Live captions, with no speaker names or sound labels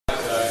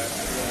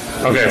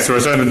Okay, so we're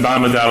starting at the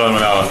bottom of Daled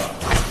and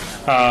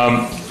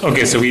Aleph.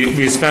 Okay, so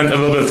we spent a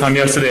little bit of time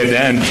yesterday at the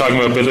end talking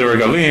about Bidui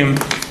Regalim.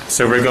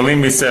 So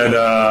Regalim, we said,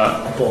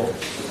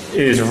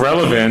 is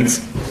relevant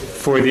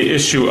for the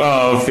issue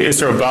of the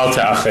Isser of Baal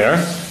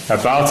Ta'acher.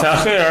 Baal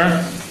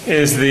Ta'acher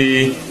is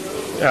the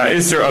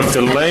Isser of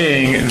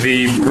delaying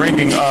the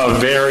bringing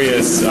of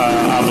various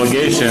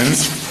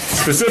obligations.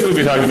 Specifically,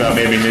 we talked about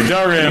maybe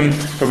Nidarim,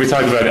 but we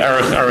talked about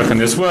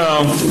Arachan as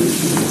well.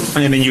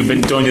 And then you've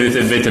been donated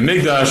to Beit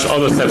HaMikdash, all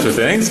those types of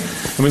things.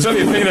 And we saw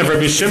the opinion of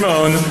Rabbi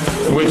Shimon,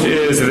 which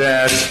is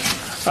that,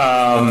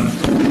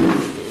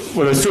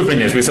 well, there's two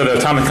opinions. We saw the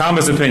Talmud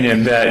Kama's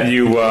opinion that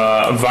you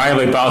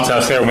violate Baal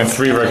Ta'acher when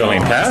 3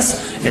 regalim pass.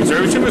 And so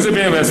Rabbi Shimon's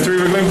opinion that's 3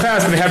 regalim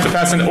pass, but they have to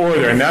pass in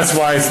order. And that's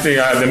why it's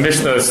the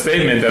Mishnah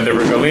statement that the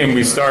regalim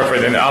we start for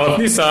the Aleph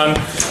Nisan.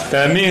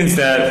 That means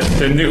that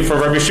for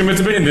Rabbi Shimon's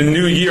opinion, the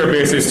new year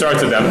basically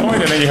starts at that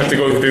point, and then you have to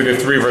go through the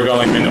 3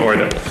 regalim in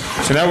order.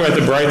 So now we're at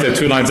the Braita,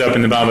 2 lines up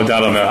in the bottom of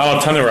Daled.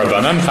 Aleph Tanu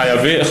Rabbanan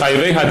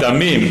Chayavei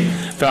Hadamim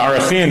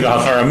V'Arachin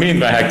V'Hacharamin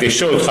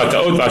V'Hakdeshot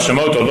Chataot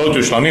V'Hashamot Olot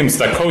U'Shlamim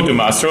Tzedakot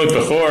U'Ma'asrot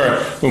V'Chor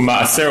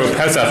U'Ma'aser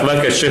U'Pesach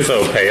Leket Shicha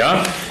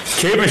U'Peya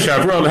Kevin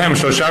Shavro Lehem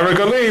Shosha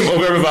Regalim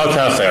Over Baal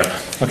Ta'acher.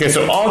 Okay,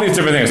 so all these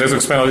different things, let's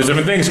explain all these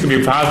different things, could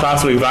be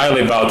possibly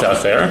violate Baal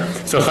Ta'acher.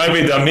 So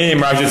Chayvei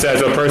Damim, Rashi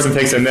says, a person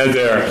takes a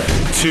neder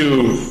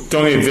to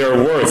donate their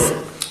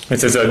worth. It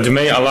says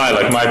Dumei Alai,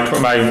 like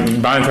my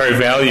monetary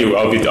value,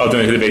 I'll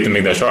donate to the Beit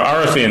HaMikdash. Or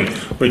Arachin,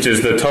 which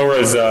is the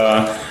Torah's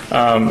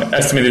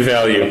estimated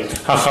value.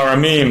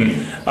 Hacharamim,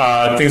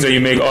 things that you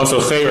make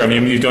also chayram,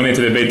 you donate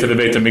to the Beit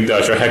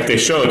HaMikdash. Or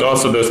Hekdeshot,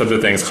 also those types of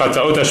things.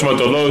 Chataot Hashmot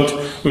Olot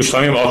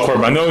Ushlamim Al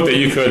Korbanot, that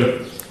you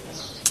could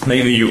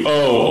either you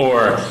owe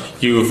or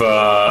you've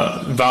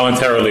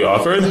voluntarily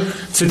offered.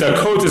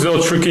 Tzedakot is a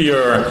little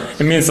trickier.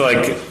 It means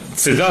like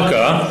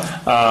tzedakah.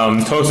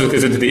 Tosfos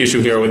gets into the issue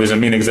here where does it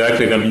mean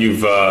exactly that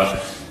you've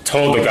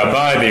told the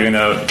gabbai that you're going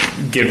to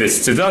give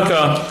this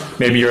tzedakah.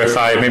 Maybe you're a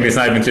chayav, maybe it's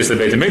not even just the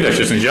Beit HaMikdash,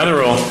 just in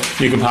general.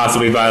 You could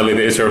possibly violate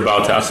the Isser of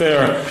Baal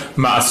Ta'acher.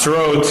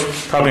 Ma'asrot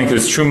probably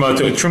includes truma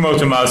to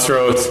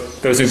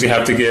ma'asrot, those things you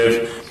have to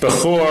give.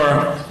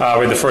 Bechor,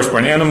 with the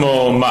firstborn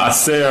animal.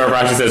 Ma'aser,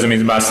 Rashi says it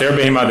means ma'aser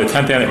behema, the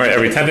 10th animal,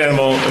 every 10th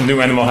animal, a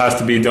new animal has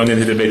to be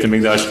donated to the Beit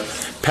HaMikdash.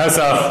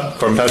 Pesach,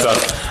 from Pesach.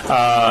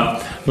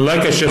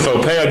 Leka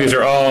Shicho Peah, these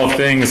are all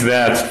things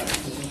that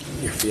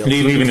you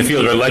leave in the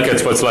field, or leka,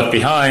 it's what's left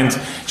behind.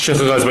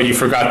 Shicho is what you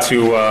forgot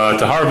to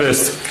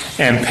harvest,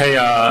 and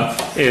peah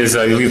is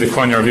you leave the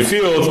corner of your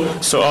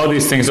field. So all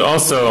these things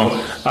also,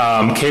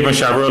 kevan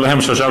shavro lehem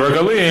shosha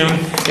regalim,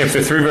 if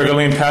the 3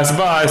 regalim pass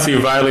by, so you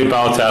violate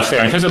Baal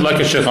Ta'acher. In terms of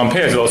leka shicho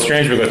peah, it's a little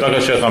strange because leka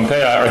shicho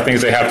peah are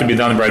things that have to be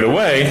done right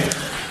away.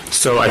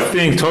 So I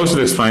think Tosfos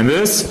explained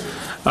this.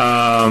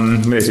 Where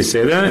does he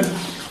say that?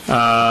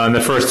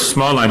 The first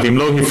small line, so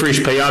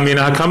Tosfos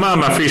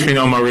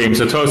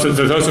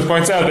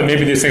points out that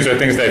maybe these things are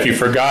things that if you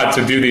forgot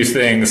to do these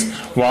things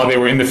while they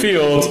were in the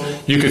field,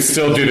 you could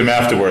still do them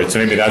afterwards. So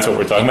maybe that's what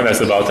we're talking about. That's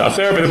the Baal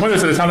Ta'acher. But the point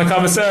is that the Tanna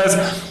Kama says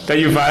that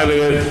you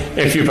violate it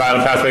if you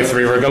pass by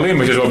 3 regalim,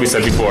 which is what we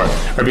said before.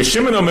 Rabbi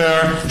Shimon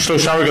Omer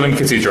Shlosha regalim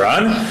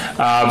kitzidran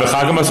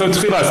b'chag hamasot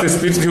tchilas.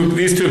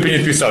 These two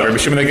opinions we saw. Rabbi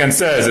Shimon again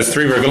says it's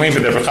 3 regalim,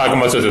 but the b'chag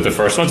hamasot is the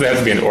first one, so they have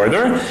to be in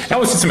order. And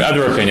we'll see some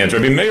other opinions.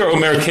 Rabbi Meir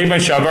Omer kevan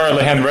shavar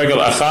lehen regel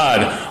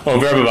achad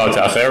over Baal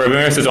Ta'acher. Rabbi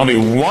Meir says only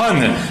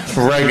 1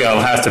 regel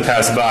has to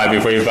pass by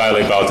before you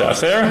violate Baal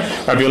Ta'acher.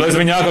 Rabbi Elazar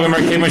ben Yaakov Omer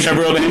kevan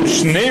shavar lehen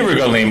shnei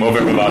regalim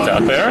over Baal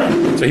Ta'acher.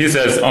 So he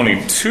says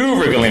only 2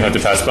 regalim have to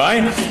pass by.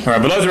 And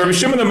Rabbi Elazar Rabbi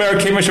Shimon Omer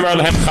kevan shavar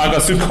lehen chag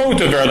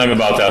hasukot over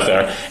Baal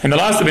Ta'acher. And the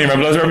last opinion,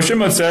 Rabbi Elazar Rabbi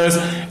Shimon says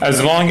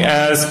as long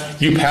as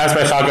you pass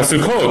by chag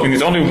hasukot, and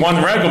there's only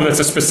 1 regel that's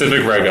a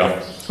specific regel.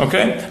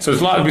 Okay, so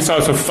there's a lot. We saw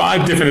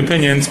 5 different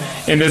opinions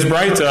in this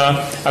Braita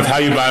of how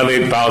you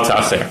violate Baal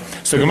Ta'acher.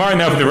 So Gemara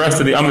now for the rest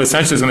of the Amud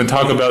essentially is going to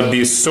talk about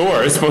the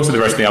source, most of the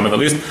rest of the Amud at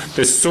least,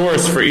 the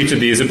source for each of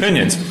these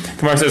opinions.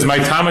 Gemara says, "My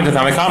Talmud to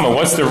Tanna Kama."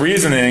 What's the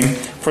reasoning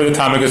for the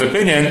Talmud's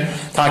opinion?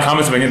 Tanna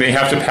Kama's opinion they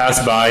have to pass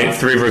by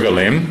 3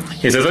 regalim.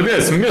 He says like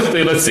this: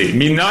 let's see,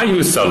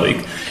 Minayu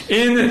Salik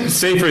in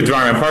Sefer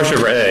Dvarim Parsha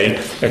Re'eh.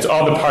 It's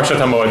all the Parshat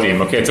HaMoadim.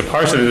 Okay, it's a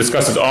parsha that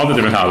discusses all the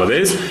different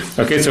holidays.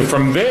 Okay, so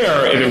from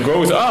there it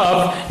goes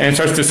up and it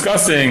starts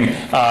discussing.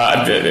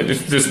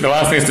 The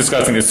last thing it's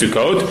discussing is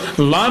Sukkot.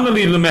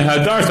 Lamali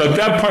lemehadar. So at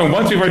that point,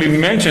 once we've already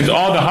mentioned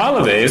all the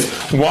holidays,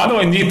 why do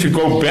I need to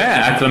go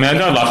back?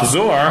 Lemehadar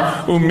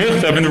lachzor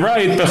u'michtav and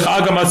write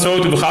b'chag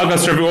hamatzot b'chag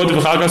hashavuot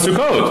b'chag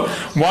hasukot.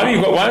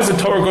 Why does the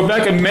Torah go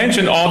back and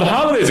mention all the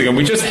holidays again?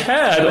 We just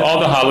had all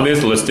the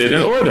holidays listed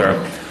in order.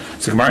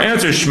 So Gemara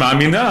answers, Shema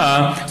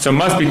Mina, so it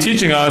must be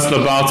teaching us the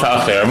Baal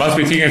Ta'acher. It must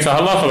be teaching us a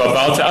halacha about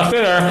Baal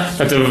Ta'acher,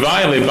 that to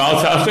violate Baal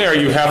Ta'acher,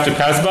 you have to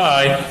pass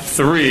by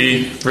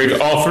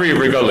all 3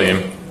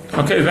 regalim.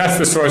 Okay, that's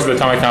the source of the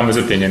Tanna Kama's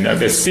opinion. That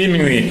there's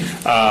seemingly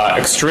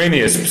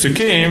extraneous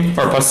psukim,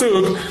 or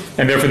pasuk,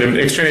 and therefore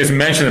the extraneous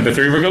mention of the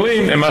 3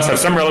 regalim, it must have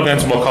some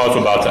relevance, we'll call it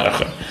for Baal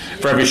Ta'acher.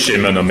 Rabbi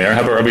Shimon Omer,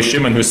 how about Rabbi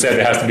Shimon who said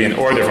there has to be an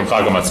order from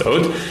Chag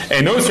HaMatzot?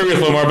 Eino tzarich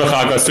lomar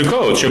b'Chag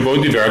HaSukkot, shebo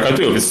diber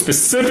HaKatuv. It's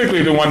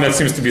specifically the one that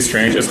seems to be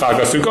strange is Chag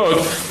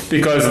HaSukkot,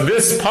 because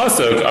this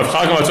pasuk of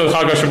Chag HaMatzot,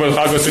 Chag HaShavuot,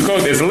 Chag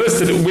HaSukkot is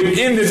listed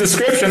within the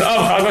description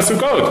of Chag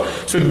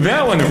HaSukkot. So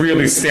that one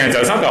really stands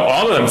out. It's not that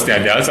all of them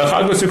stand out. It's that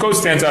Chag HaSukkot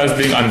stands out as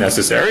being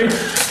unnecessary.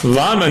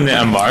 Lama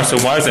ne'amar, so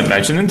why is it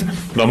mentioned?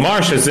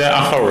 Lomar shezeh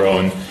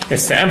acharon.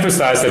 It's to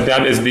emphasize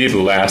that is the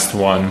last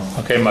one.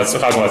 Okay, Chag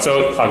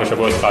HaMatzot, Chag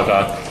HaShavuot, Chag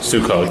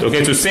HaSukkot.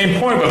 Okay, so same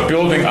point, but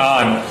building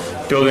on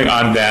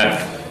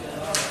that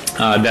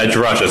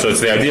drasha. So it's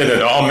the idea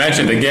that all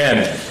mentioned again.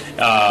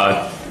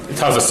 It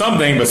tells us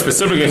something, but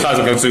specifically Chag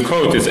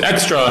HaSukkot is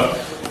extra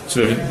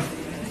sort of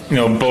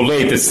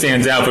bolate that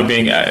stands out for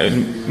being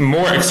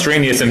more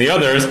extraneous than the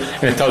others,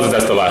 and it tells us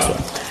that's the last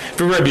one.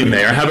 For Rabbi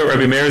Meir, how about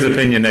Rabbi Meir's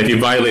opinion that if you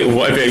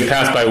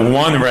pass by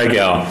one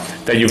regel,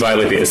 that you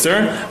violate the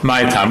Isser?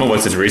 My Tama,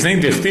 what's his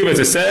reasoning? Dichtiv, as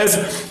it says,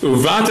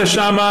 Uvata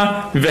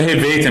Shama,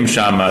 Veheveitim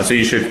Shama. So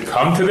you should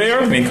come to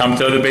there, meaning come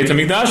to the Beit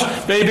HaMikdash,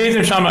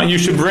 Veheveitim Shama, and you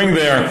should bring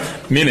there,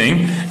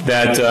 meaning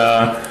that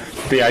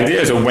the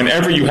idea is that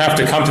whenever you have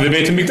to come to the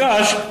Beit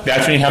HaMikdash,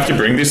 that's when you have to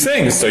bring these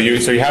things. So you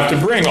have to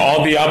bring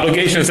all the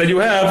obligations that you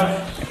have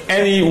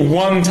any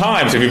one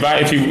time. So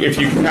if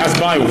you pass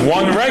by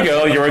one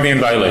regel, you're already in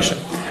violation.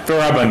 For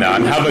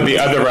Rabbanan, how about the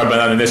other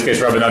Rabbanan? In this case,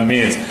 Rabbanan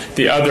means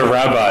the other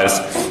rabbis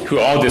who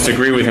all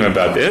disagree with him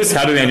about this.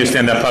 How do they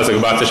understand that pasuk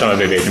about the Shama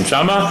Veveitim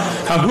Shama?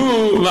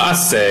 Hahu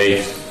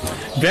la'aseh.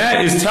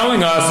 That is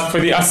telling us for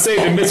the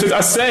aseh, the mitzvah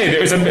aseh.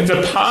 It's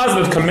a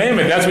positive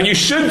commandment. That's what you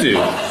should do.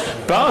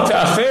 Baal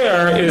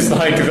Ta'acher is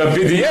like the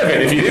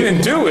b'di'evet. If you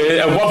didn't do it,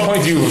 at what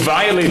point do you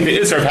violate the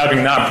Isser of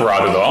having not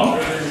brought it all?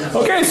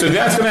 Okay, so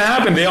that's going to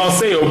happen. They all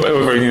say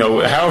over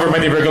however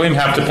many regalim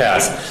have to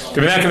pass.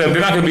 They're not going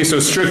to be so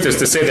strict as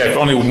to say that if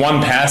only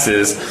one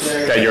passes,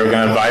 that you're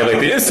going to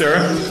violate the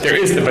Isser.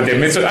 But the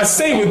mitzvah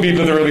aseh would be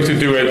literally to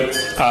do it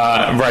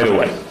right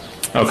away.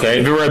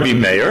 Okay, the Rabbi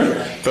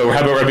Meir. But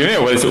how about Rabbi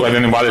Meir? Why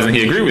doesn't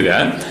he agree with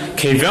that?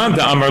 Kevan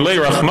da Amar le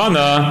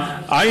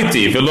Rachmana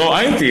Aiti velo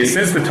Aiti.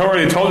 Since the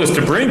Torah told us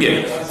to bring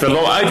it,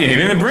 velo Aiti, he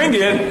didn't bring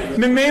it.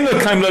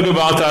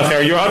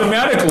 You're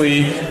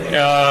automatically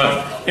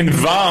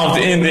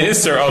involved in the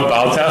Isser of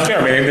Baal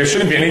Ta'acher. Meaning there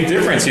shouldn't be any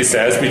difference, he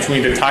says,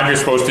 between the time you're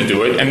supposed to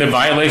do it and the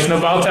violation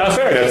of Baal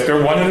Ta'acher.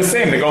 They're one and the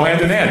same. They go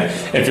hand in hand.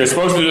 If you're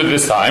supposed to do it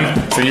this time,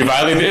 then you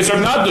violate the Isser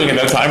of not doing it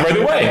that time right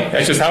away.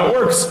 That's just how it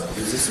works.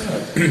 Is this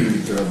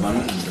the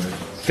Rabbanan?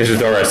 This is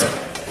Doraisa.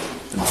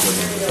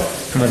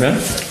 What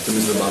that?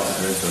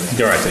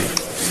 Doraisa.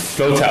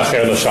 Lo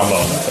ta'acher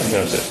l'shalom.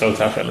 Lo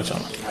ta'acher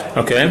l'shalom.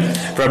 Okay.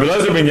 Rabbi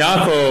Elazar ben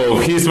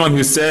Yaakov, he's the one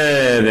who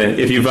said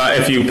if you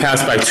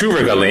pass by two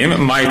regalim,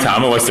 my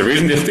tama. What's the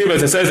reason? It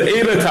says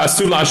Eila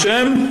ta'asu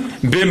l'Hashem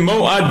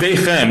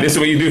b'mo'adechem. This is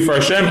what you do for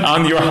Hashem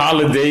on your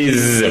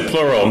holidays,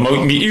 plural.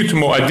 Mi'ut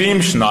mo'adim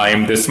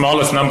shnaim. The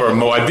smallest number of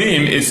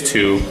mo'adim is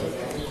 2.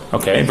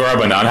 Okay,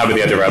 Rabbanan, how about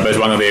the other rabbis?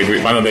 Why don't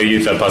they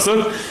use that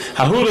pasuk?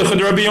 Hahu l'chad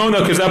Rabbi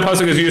Yonah, because that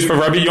pasuk is used for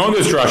Rabbi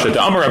Yonah's drasha. The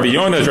Amar Rabbi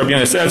Yonah, as Rabbi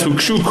Yonah says,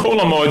 Hukshu kol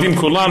ha'moadim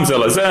kulam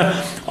zelazeh.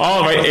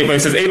 All right, when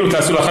it says Eilu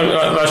tasu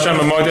l'Hashem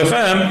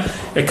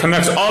b'moadechem, it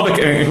connects all the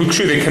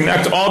Hukshu. They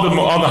connect all the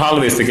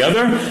holidays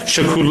together.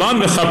 Shekulam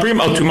mechaprim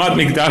al tumat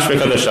mikdash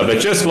v'kadashav. But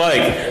just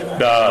like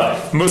the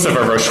Musaf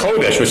of Rosh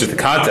Chodesh, which is the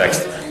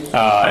context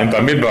in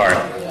Bamidbar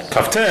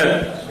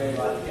Kaftet,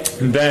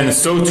 then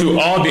so too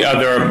all the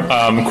other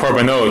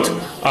korbanot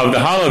of the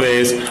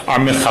holidays are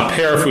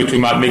mechaper fu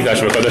tumat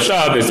mikdash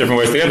v'kodashav. There's different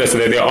ways together, so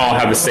they all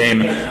have the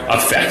same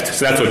effect.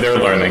 So that's what they're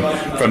learning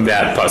from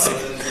that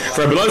pasuk.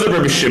 For Rabbi Elazar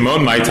Rabbi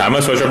Shimon, my time,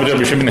 so it's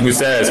Rabbi Shimon who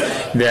says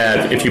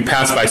that if you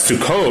pass by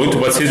Sukkot,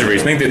 what's his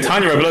reasoning? The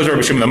Tanya Rabbi Elazar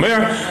Rabbi Shimon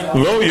Omer,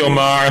 Lo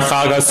Yomar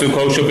Chag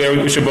HaSukkot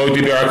Shebo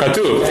Diber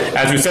HaKatuv.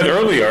 As we said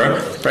earlier,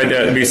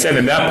 right? We said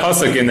in that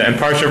pasuk in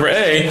Parsha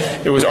Re'eh,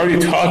 it was already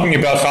talking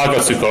about Chag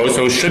HaSukkot,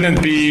 so it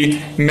shouldn't be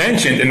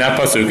mentioned in that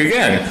pasuk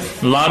again.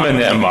 Lama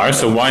Ne'emar.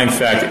 So why in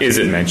fact is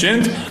it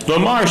mentioned?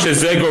 Lomar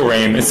Shezeh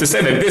Goreim. It's to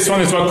say that this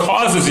one is what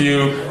causes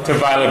you to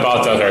violate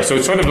Baal Ta'acher. So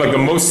it's sort of like the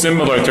most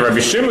similar to Rabbi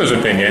Shimon's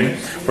opinion,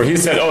 where he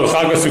said,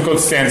 Chag HaSukkot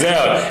stands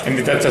out, and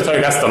that's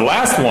the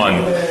last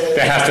one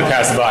that has to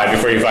pass by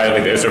before you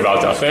violate the Isser Baal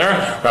Ta'acher.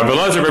 Rabbi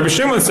Elazar, Rabbi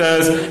Shimon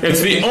says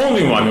it's the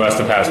only one who has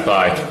to pass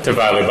by to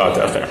violate Baal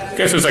Ta'acher.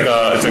 Okay, so it's like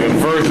a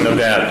version of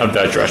that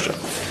drasha.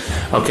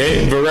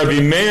 Okay, Rabbi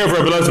Meir of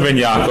Rabbi Elazar ben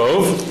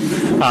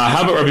Yaakov.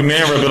 How about Rabbi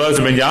Meir of Rabbi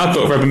Elazar ben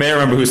Yaakov? Rabbi Meir,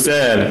 remember, who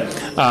said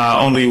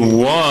only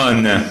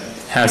one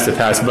has to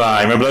pass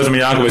by. Rabbi Elazar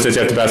ben Yaakov says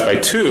you have to pass by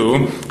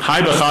 2.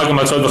 Hi b'chag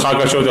ha'matzot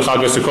v'chag ha'shod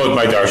v'chag ha'sukkot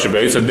by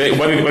darshabei. So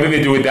what did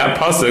they do with that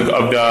pasuk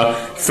of the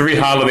 3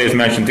 holidays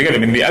mentioned together? I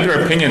mean, the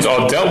other opinions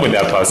all dealt with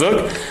that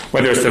pasuk,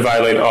 whether it's to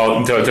violate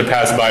to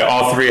pass by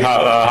all 3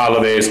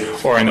 holidays,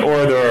 or in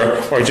order,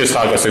 or just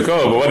chag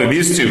ha'sukkot. But what are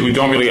these two who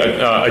don't really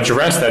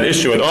address that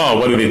issue at all?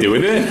 What do they do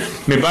with it?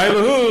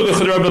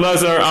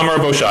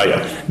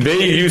 They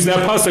use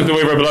that pasuk the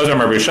way Rabbi Elazar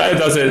Amar B'Shaya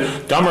does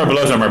it. Damar Rabbi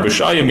Elazar Amar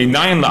B'Shaya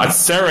minayin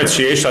la'atzeret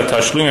sheyesh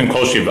tashlumim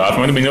kol shiva.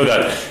 When we know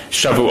that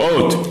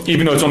Shavuot,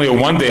 even though it's only a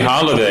one-day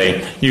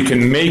holiday, you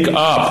can make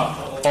up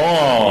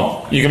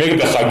the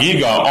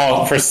chagiga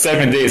all for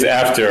 7 days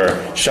after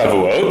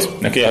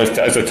Shavuot. Okay,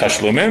 as a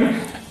tashlumim.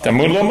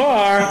 Tamud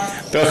lomar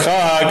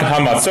b'chag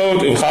hamatzot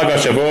u'chag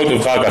hashavot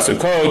u'chag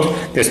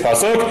hasukot. This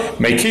pasuk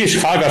mekish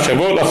chag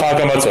hashavot l'chag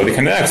hamatzot. It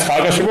connects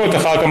chag hashavot to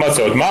chag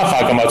hamatzot. Ma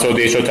chag hamatzot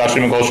yesho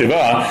tashlumim kol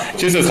shiva.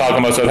 Just as chag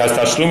hamatzot has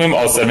tashlumim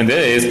all 7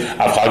 days,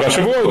 av chag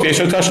hashavot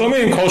yesho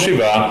tashlumim kol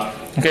shiva.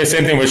 Okay,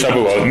 same thing with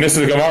Shavuot. And this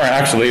is the Gemara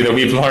actually that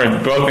we've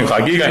learned both in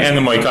Chagiga and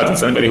the Moikatan.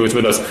 So anybody who was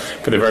with us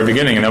for the very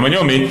beginning in Eman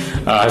Yomi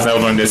has now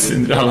learned this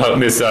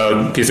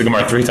piece of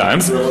Gemara 3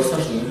 times.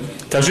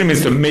 Tashlum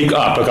means to make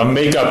up, like a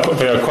make-up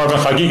korban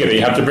chagiga that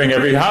you have to bring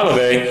every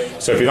holiday.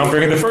 So if you don't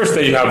bring it the first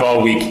day, you have all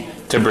week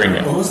to bring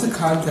it. What was the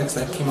context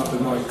that came up in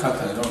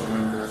Moikata? I don't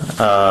remember.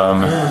 I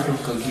remember from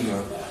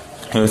chagiga.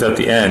 It was at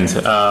the end.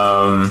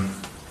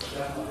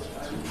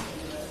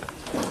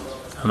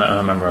 I don't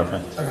remember.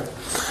 Okay.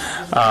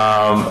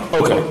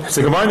 Okay.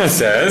 So Gemara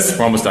says,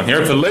 we're almost done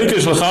here. So why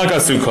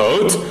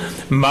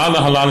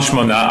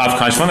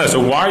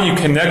are you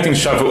connecting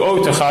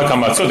Shavuot to Chag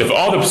HaMatzot? If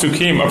all the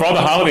psukim, if all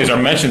the holidays are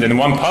mentioned in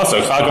one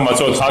pasuk, Chag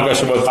HaMatzot, Chag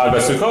HaShavuot, Chag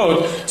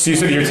HaSukkot, so you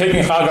said you're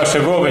taking Chag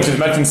HaShavuot, which is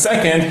mentioned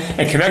second,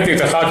 and connecting it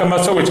to Chag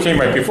HaMatzot, which came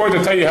right before, to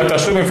tell you have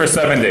tashlumim for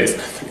 7 days.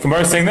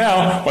 Gemara is saying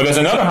now, well, there's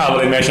another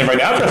holiday mentioned right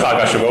after Chag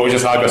HaShavuot, which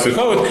is Chag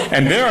HaSukkot,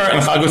 and there in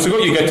Chag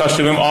HaSukkot you get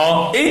tashlumim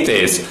all 8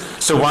 days.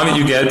 So why don't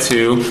we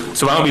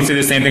say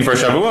the same thing for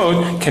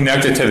Shavuot,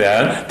 connect it to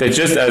that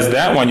just as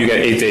that one you get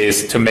 8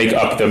 days to make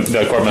up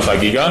the Korban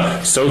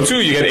Chagiga, so too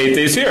you get 8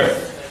 days here.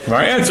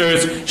 Our answer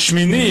is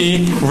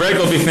Shmini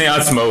Regel Bifnei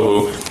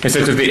Atzmohu. It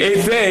says that the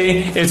 8th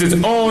day is its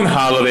own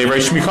holiday,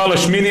 right? Shmikala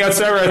Shmini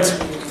Atzeret.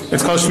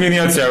 It's called Shmini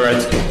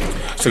Atzeret.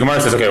 So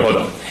Gemara says, okay, hold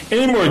on. I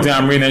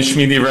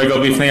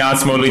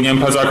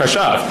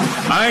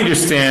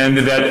understand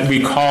that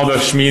we call the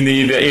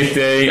Shmini, the 8th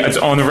day, its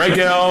own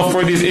regel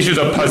for these issues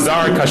of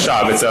Pazar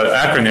Kashav. It's an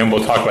acronym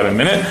we'll talk about in a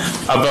minute.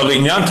 But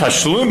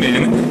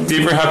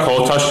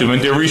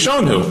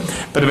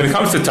when it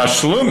comes to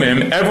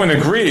Tashlumim, everyone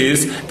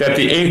agrees that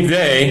the 8th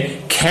day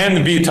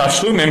can be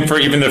Tashlumim for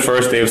even the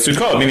first day of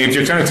Sukkot. Meaning, if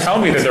you're trying to tell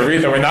me that the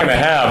reason we're not going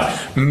to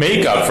have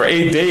makeup for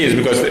 8 days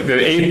because the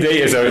 8th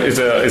day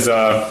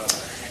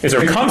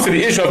when it comes to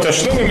the issue of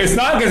Tashlumim, it's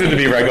not going to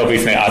be Regel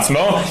Bifnei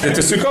Atzmo, it's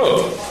a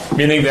Sukkot.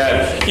 Meaning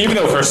that even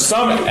though for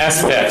some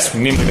aspects,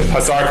 namely the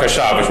Pazar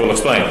Kashav, which we'll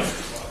explain,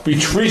 we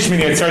treat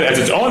Shmini Atzeret as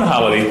its own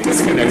holiday,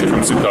 disconnected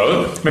from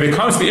Sukkot. When it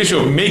comes to the issue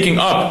of making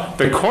up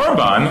the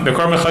Korban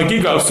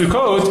Chagiga of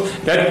Sukkot,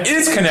 that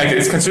is connected,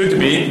 it's considered to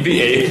be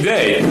the 8th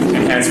day.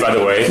 And hence, by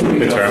the way,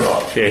 the term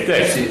the 8th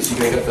day. So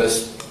you make up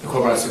this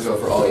Korban Sukkot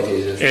for all 8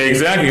 days.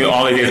 Exactly,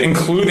 all 8 days,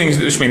 including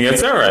Shmini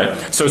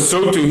Atzeret. So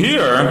too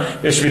here,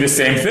 it should be the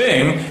same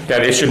thing,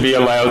 that it should be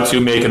allowed to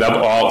make it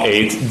up all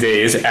 8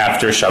 days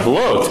after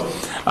Shavuot.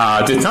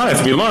 Titana,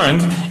 to be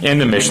learned in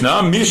the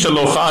Mishnah, Misha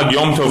Lochag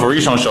Yom Tov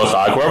Rishon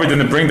Shalchag, whoever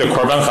didn't bring the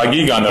Korban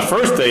Chagiga on the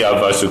first day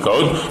of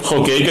Sukkot,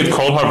 Chogeget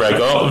Kol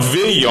HaRegel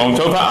Vi Yom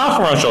Tov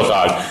HaAcharon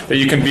Shalchag, that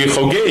you can be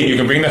Chogeg, you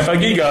can bring the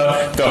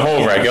Chagiga, the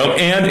whole regel,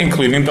 and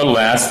including the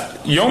last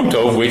Yom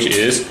Tov, which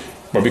is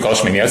what we call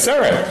Shmini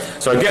Atzeret.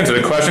 So again, so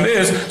the question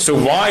is, so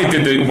why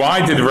did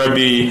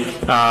Rabbi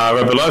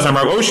Elazar and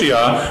Rav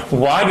Oshia,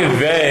 why did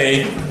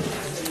they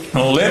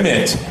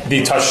limit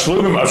the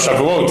Tashlumim of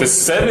Shavuot to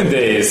 7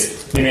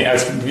 days, meaning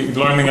as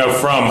learning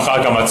from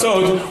Chag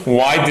HaMatzot,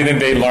 why didn't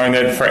they learn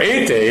it for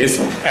 8 days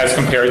as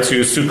compared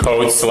to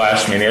Sukkot /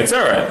 Shmini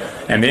Atzeret?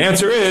 And the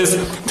answer is,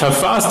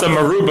 Tafasta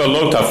Maruba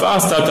Lo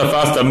Tafasta,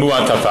 Tafasta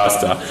Mua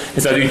Tafasta.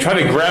 Is that you try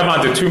to grab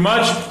onto too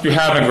much, you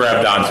haven't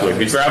grabbed onto it.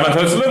 If you grab onto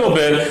it a little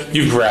bit,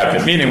 you've grabbed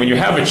it. Meaning, when you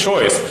have a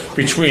choice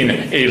between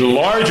a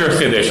larger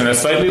Chiddush and a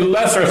slightly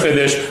lesser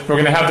Chiddush, we're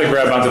going to have to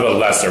grab onto the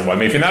lesser one. I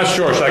mean, if you're not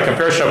sure, should I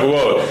compare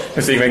Shavuot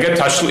and say, you're going to get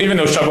Tashlum, even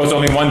though Shavuot is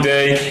only 1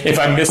 day, if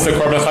I miss the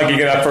Korban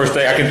Chagiga that first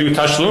day, I can do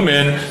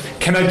Tashlumin.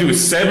 Can I do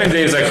 7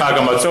 days like Chag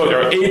HaMatzot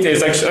or 8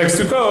 days like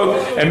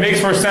Sukkot? It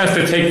makes more sense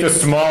to take the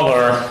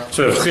smaller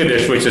sort of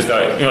Chiddush, which is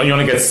you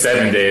only get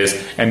 7 days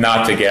and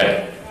not to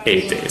get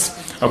 8 days.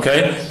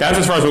 Okay? That's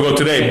as far as we'll go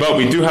today, but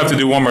we do have to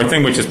do one more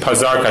thing, which is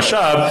Pazar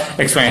Kashav,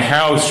 explain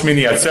how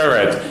Shmini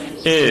Atzeret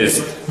is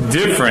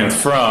different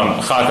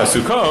from Chag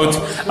HaSukkot.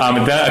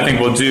 That I think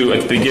we'll do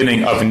at the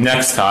beginning of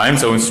next time.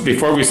 So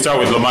before we start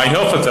with Lamai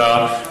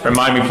Hilchata,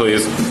 remind me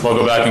please, we'll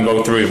go back and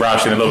go through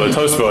Rashi and a little bit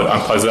of Tosfot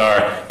on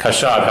Pazar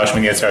Kashav, how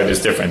Shmini Atzeret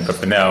is different. But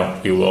for now,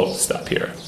 we will stop here.